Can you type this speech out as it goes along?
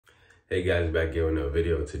Hey guys, back here with another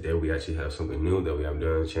video. Today we actually have something new that we have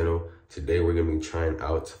done on the channel. Today we're gonna be trying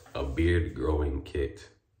out a beard growing kit.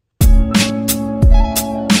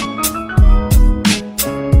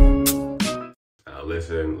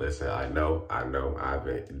 Listen, I know, I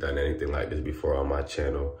haven't done anything like this before on my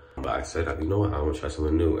channel. But I said, you know what, I wanna try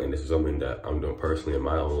something new, and this is something that I'm doing personally in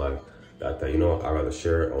my own life. That I thought, you know what, I'd rather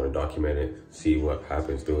share it, I wanna document it, see what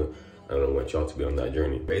happens to it. I don't want y'all to be on that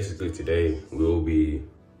journey. Basically today, we will be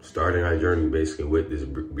starting our journey basically with this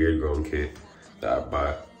beard growing kit that I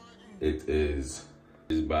bought. It is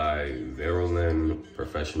by Varolan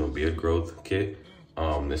Professional Beard Growth Kit.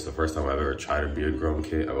 This is the first time I've ever tried a beard growing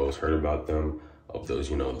kit. I've always heard about them, of those,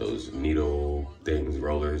 you know, those needle things,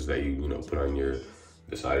 rollers that you put on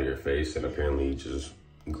the side of your face, and apparently you just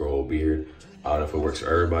grow a beard. I don't know if it works for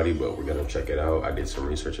everybody, but we're gonna check it out. I did some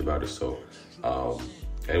research about it, so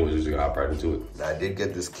anyways, we're just gonna hop right into it. I did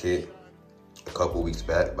get this kit a couple weeks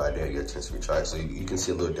back, but I didn't get a chance to retry it. So you can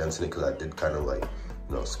see a little dents in it because I did kind of like,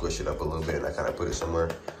 you know, squish it up a little bit, and I kind of put it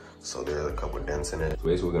somewhere. So there's a couple dents in it. So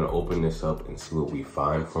basically, we're gonna open this up and see what we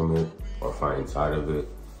find from it, or find inside of it.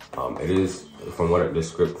 It is, from what the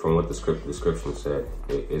description said,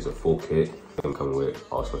 it is a full kit. It can come with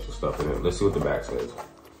all sorts of stuff in it. Let's see what the back says.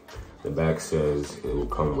 The back says it will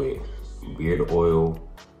come with beard oil,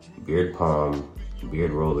 beard balm,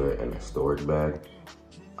 beard roller, and a storage bag.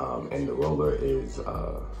 And the roller is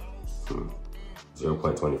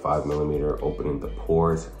 0.25 millimeter, opening the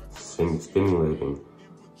pores, stimulates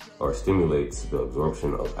the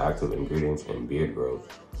absorption of active ingredients in beard growth.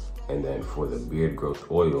 And then for the beard growth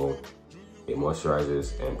oil, it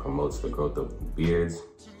moisturizes and promotes the growth of beards,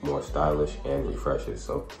 more stylish and refreshes.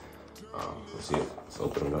 So let's see it. Let's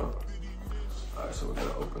open it up. All right, so we're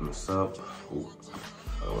gonna open this up. Ooh,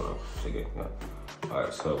 I don't wanna take it. Yeah. All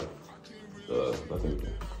right, so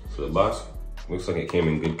the box looks like it came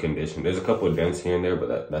in good condition. There's a couple of dents here and there,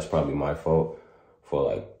 but that's probably my fault for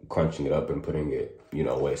like crunching it up and putting it, you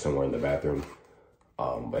know, away somewhere in the bathroom.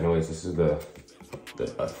 But anyways, this is a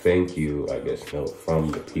thank you, I guess, note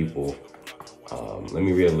from the people. Let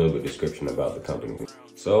me read a little bit description about the company.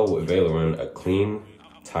 So with Varolan, a clean,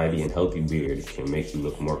 tidy, and healthy beard can make you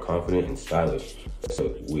look more confident and stylish.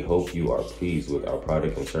 So we hope you are pleased with our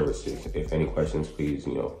product and services. If any questions, please,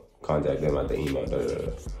 you know, contact them at the email.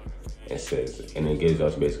 It says, and it gives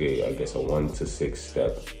us basically, I guess, a 1 to 6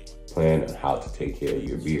 step plan on how to take care of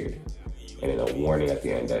your beard. And then a warning at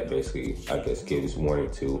the end that basically, I guess, gives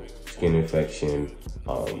warning to skin infection,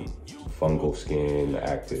 fungal skin,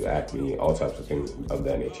 active acne, all types of things of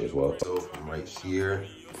that nature as well. So from right here,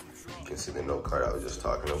 you can see the note card I was just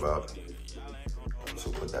talking about.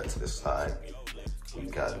 So put that to the side. We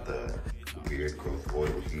got the beard growth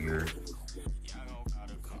oil here.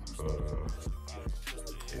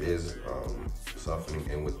 It is softening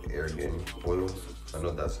in with argan oil. I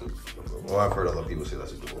know that's well, I've heard other people say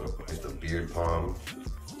that's a good oil. It's the beard balm.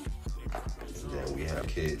 And then we have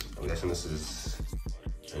kit. I'm guessing this is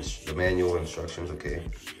the manual instructions, okay.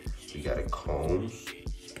 We got a comb.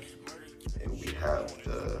 And we have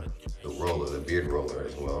the roller, the beard roller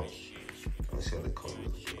as well. Let's see how the comb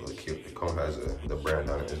looks. Really cute. The comb has the brand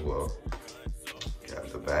on it as well. We have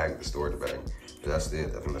the bag, the storage bag. That's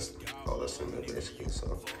it. I think that's all that's in there basically. So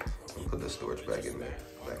I'm gonna put the storage bag in there,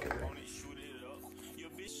 back in there.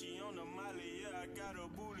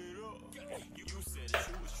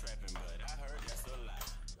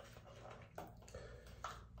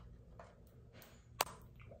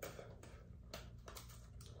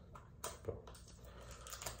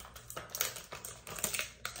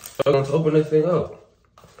 So let's open this thing up.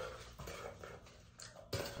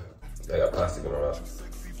 I got plastic in it.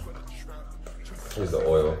 Here's the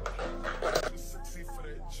oil.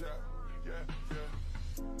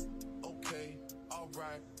 Okay,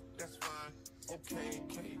 alright, that's fine. Okay,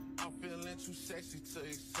 I'm feeling too sexy to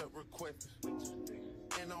accept requests.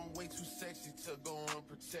 And I'm way too sexy to go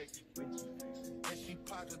unprotected. And she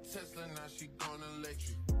popped a Tesla, now she gonna let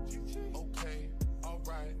you. Okay,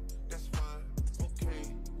 alright, that's fine.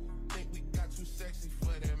 Okay, think we got too sexy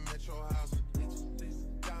for that metro housing.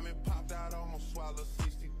 Diamond popped out, almost swallowed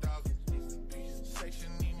 60,000.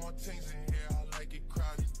 Section need more things in here, I like it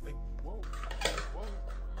crowded. Whoa.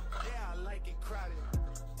 Yeah, I like it crowded.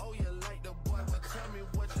 Oh, you like the boy, but tell me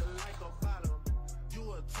what you like about him.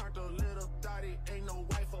 You a turned a little thotty, ain't no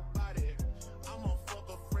wife about it. I'ma fuck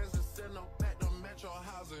her friends and send them back to metro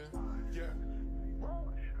housing. Yeah.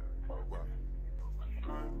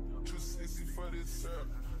 Too sexy for this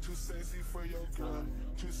too sexy for your girl.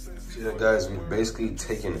 Too sexy. So guys, we've basically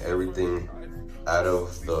taken everything out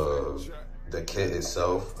of the kit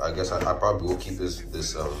itself. I guess I probably will keep this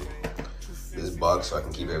this box so I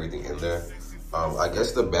can keep everything in there. I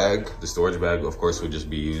guess the bag, the storage bag, of course, would just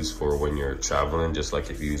be used for when you're traveling, just like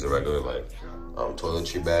if you use a regular like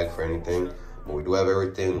toiletry bag for anything. But we do have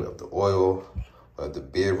everything. We have the oil, we have the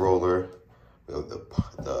beard roller, we have the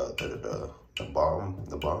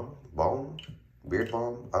beard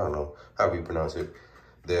balm. I don't know however you pronounce it.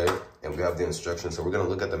 There, and we have the instructions. So we're gonna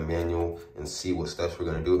look at the manual and see what steps we're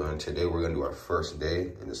gonna do. And today we're gonna do our first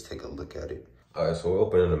day and just take a look at it. All right, so we're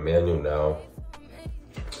opening the manual now.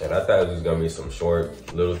 And I thought it was gonna be some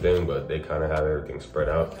short little thing, but they kind of have everything spread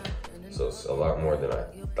out. So it's a lot more than I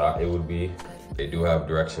thought it would be. They do have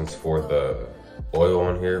directions for the oil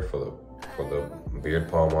on here, for the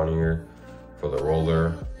beard balm on here, for the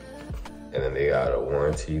roller. And then they got a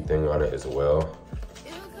warranty thing on it as well.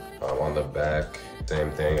 On the back,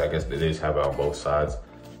 same thing. I guess they just have it on both sides.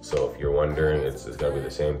 So if you're wondering, it's gonna be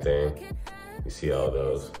the same thing. You see all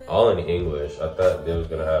those, all in English. I thought they was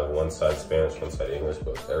gonna have one side Spanish, one side English,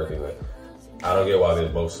 but everything like, I don't get why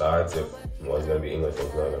there's both sides. If one's gonna be English,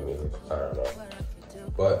 one's not gonna be English. I don't know.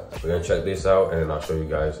 But we're gonna check this out and then I'll show you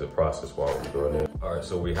guys the process while I'm doing it. All right,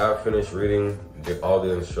 so we have finished reading all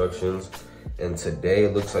the instructions. And today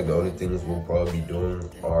it looks like the only things we'll probably be doing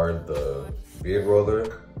are the beard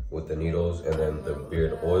roller with the needles and then the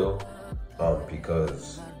beard oil.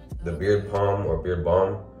 Because the beard balm or beard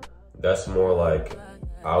balm, that's more like,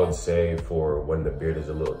 I would say, for when the beard is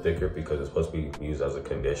a little thicker, because it's supposed to be used as a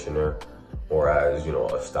conditioner or as, you know,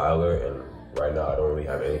 a styler. And right now I don't really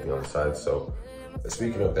have anything on the side. So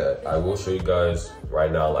speaking of that, I will show you guys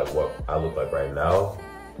right now like what I look like right now.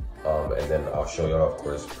 And then I'll show y'all, of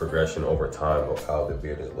course, progression over time of how the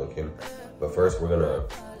beard is looking. But first, we're gonna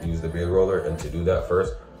use the beard roller. And to do that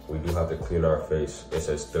first, we do have to clean our face. It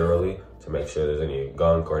says thoroughly, to make sure there's any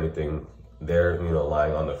gunk or anything there, you know,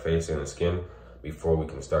 lying on the face and the skin before we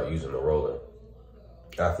can start using the roller.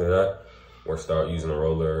 After that, we'll start using the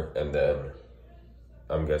roller and then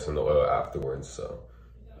I'm guessing the oil afterwards. So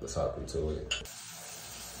let's hop into it.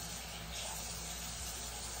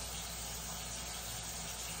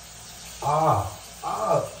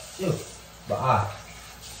 Look, my eye.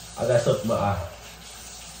 I got something in my eye.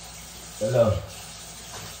 Hello.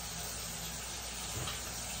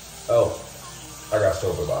 Oh, I got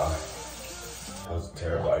soap in my eye. That was a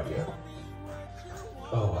terrible idea.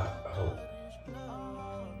 Oh.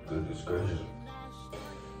 Goodness gracious.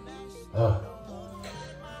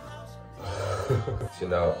 So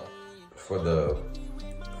now, for the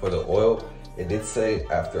oil, it did say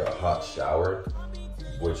after a hot shower,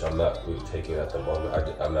 which I'm not really taking at the moment.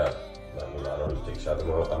 I'm not, you know, I don't really take shower at the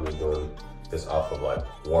moment. I'm just doing this off of like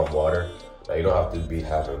warm water. Now you don't have to be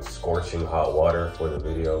having scorching hot water for the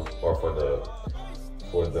video or for the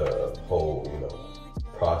whole, you know,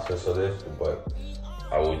 process of this, but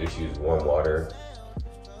I will just use warm water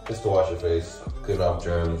just to wash your face, clean off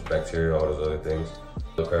germs, bacteria, all those other things,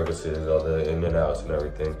 the crevices, all the in and outs and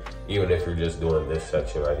everything, even if you're just doing this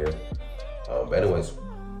section right here. But anyways,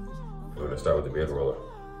 we're gonna start with the beard roller.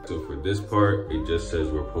 So for this part, it just says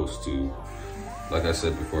we're supposed to, like I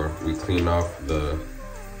said before, we clean off the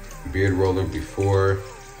beard roller before,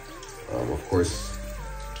 of course,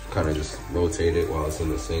 kind of just rotate it while it's in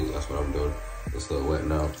the sink. That's what I'm doing. It's a little wet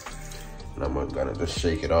now, and I'm gonna just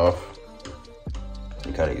shake it off.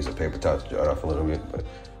 You kind of use a paper towel to dry it off a little bit, but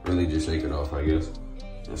really just shake it off, I guess.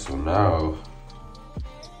 And so now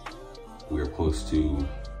we're supposed to,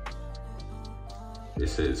 it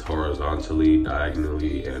says horizontally,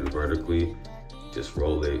 diagonally, and vertically. Just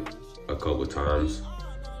roll it a couple times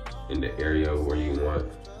in the area where you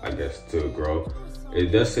want, I guess, to grow. It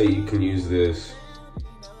does say you can use this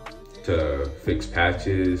to fix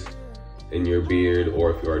patches in your beard,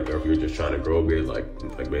 or if you're just trying to grow a beard, like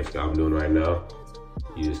basically I'm doing right now.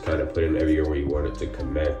 You just kind of put it in everywhere where you want it to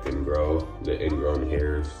connect and grow. The ingrown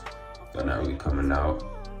hairs are not really coming out.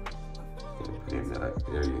 Put it in that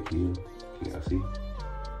area here. Can y'all see?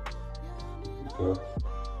 Go.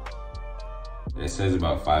 It says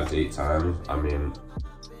about 5 to 8 times. I mean,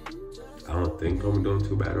 I don't think I'm doing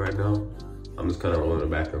too bad right now. I'm just kind of rolling it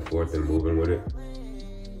back and forth and moving with it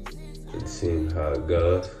and seeing how it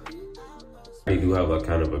goes. I do have like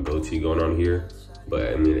kind of a goatee going on here,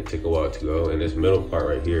 but I mean, it took a while to go. And this middle part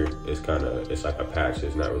right here is kind of, it's like a patch.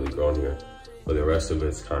 It's not really growing here, but the rest of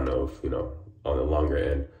it's kind of, you know, on the longer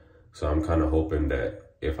end. So I'm kind of hoping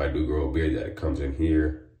that if I do grow a beard, that it comes in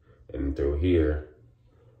here and through here.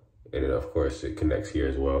 And then of course it connects here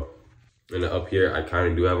as well. And then up here, I kind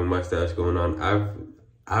of do have a mustache going on.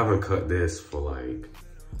 I haven't cut this for like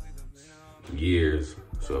years,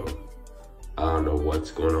 so I don't know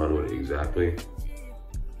what's going on with it exactly.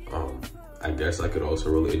 I guess I could also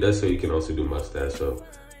roll it. It does say you can also do mustache, so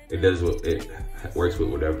It works with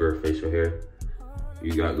whatever facial hair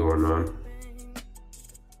you got going on.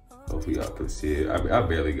 Hopefully y'all can see it. I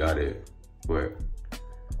barely got it, but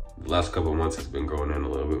the last couple of months it's been growing in a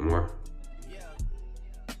little bit more.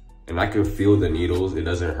 And I can feel the needles, it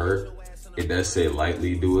doesn't hurt. It does say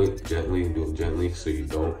lightly do it gently so you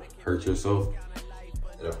don't hurt yourself.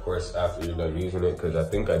 And of course, after you're done using it, because I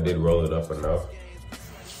think I did roll it up enough,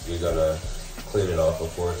 you're gonna clean it off,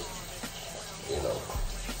 of course. You know,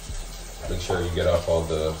 make sure you get off all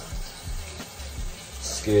the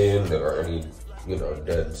skin or any, you know,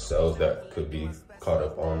 dead cells that could be caught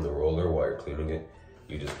up on the roller while you're cleaning it.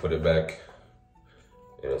 You just put it back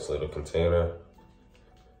in its little container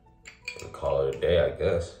and call it a day, I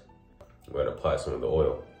guess. We're gonna apply some of the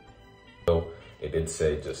oil. So it did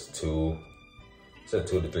say just 2 to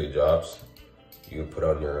 3 drops. You can put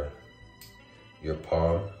on your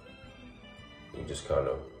palm. You just kind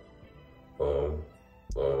of boom,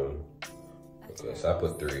 boom. Okay, so I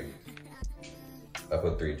put 3. I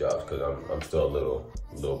put 3 drops because I'm still a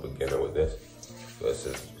little beginner with this. So it's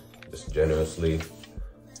just generously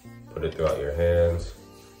put it throughout your hands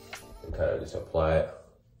and kind of just apply it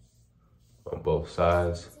on both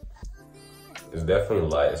sides. It's definitely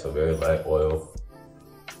light. It's a very light oil.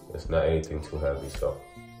 It's not anything too heavy, so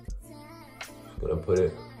I'm gonna put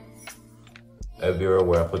it everywhere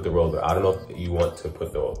where I put the roller. I don't know if you want to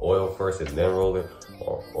put the oil first and then roll it,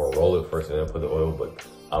 or roll it first and then put the oil, but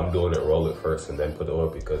I'm doing it roll it first and then put the oil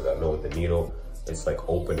because I know with the needle, it's like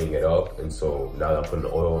opening it up. And so now that I'm putting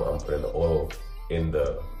the oil, I'm putting the oil in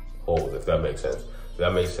the holes, if that makes sense. If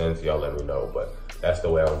that makes sense, y'all let me know, but that's the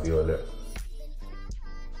way I'm doing it.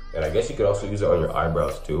 And I guess you could also use it on your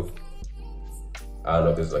eyebrows too. I don't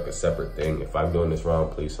know if this is like a separate thing. If I'm doing this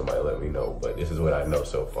wrong, please somebody let me know, but this is what I know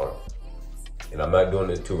so far. And I'm not doing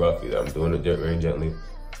it too rough either. I'm doing it very gently,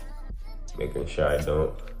 making sure I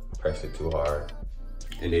don't press it too hard.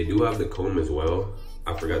 And they do have the comb as well.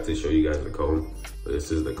 I forgot to show you guys the comb, but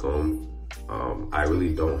this is the comb. I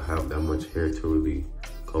really don't have that much hair to really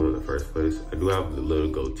comb in the first place. I do have the little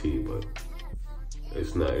goatee, but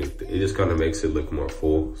it's not, it just kind of makes it look more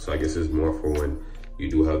full. So I guess it's more for when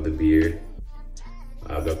you do have the beard.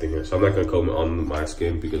 I have nothing here. So I'm not gonna comb it on my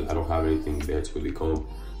skin because I don't have anything there to really comb,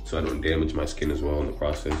 so I don't damage my skin as well in the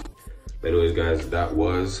process. But anyways, guys, that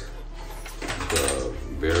was the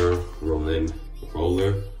Varolan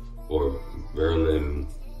roller or Varolan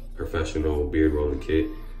professional beard rolling kit,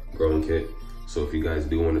 growing kit. So if you guys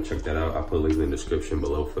do want to check that out, I'll put a link in the description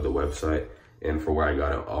below for the website and for where I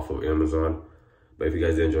got it off of Amazon. But if you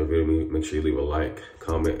guys did enjoy the video, make sure you leave a like,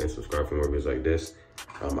 comment, and subscribe for more videos like this.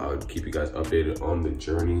 I would keep you guys updated on the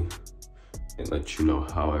journey and let you know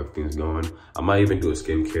how everything's going. I might even do a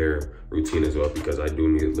skincare routine as well because I do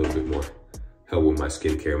need a little bit more help with my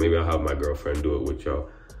skincare. Maybe I'll have my girlfriend do it with y'all.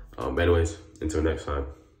 Anyways, until next time,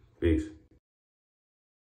 peace.